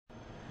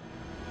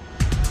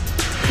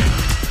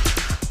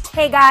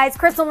Hey guys,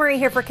 Crystal Marie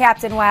here for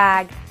Captain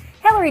Wag.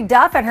 Hilary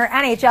Duff and her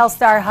NHL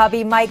star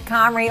hubby Mike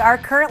Comrie are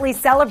currently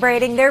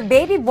celebrating their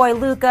baby boy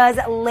Luca's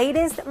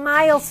latest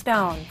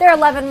milestone. Their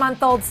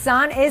 11-month-old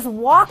son is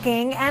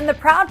walking and the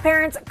proud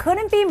parents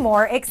couldn't be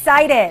more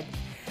excited.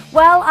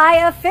 Well,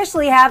 I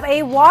officially have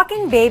a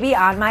walking baby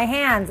on my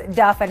hands,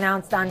 Duff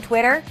announced on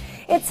Twitter.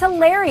 It's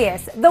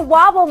hilarious. The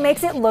wobble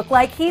makes it look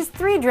like he's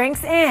 3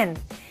 drinks in.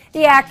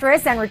 The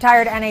actress and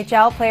retired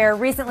NHL player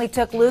recently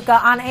took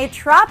Luca on a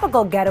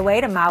tropical getaway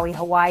to Maui,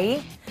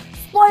 Hawaii.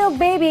 Spoiled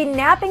baby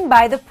napping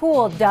by the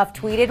pool, Duff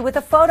tweeted with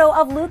a photo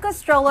of Luca's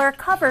stroller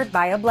covered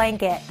by a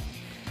blanket.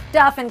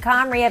 Duff and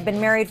Comrie have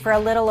been married for a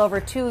little over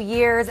 2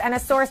 years, and a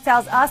source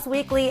tells Us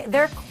Weekly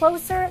they're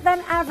closer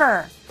than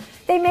ever.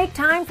 They make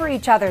time for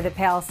each other, the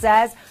pal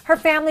says. Her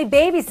family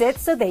babysits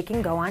so they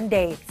can go on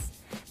dates.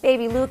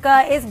 Baby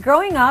Luca is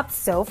growing up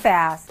so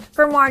fast.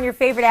 For more on your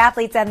favorite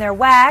athletes and their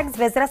wags,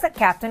 visit us at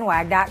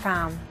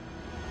CaptainWag.com.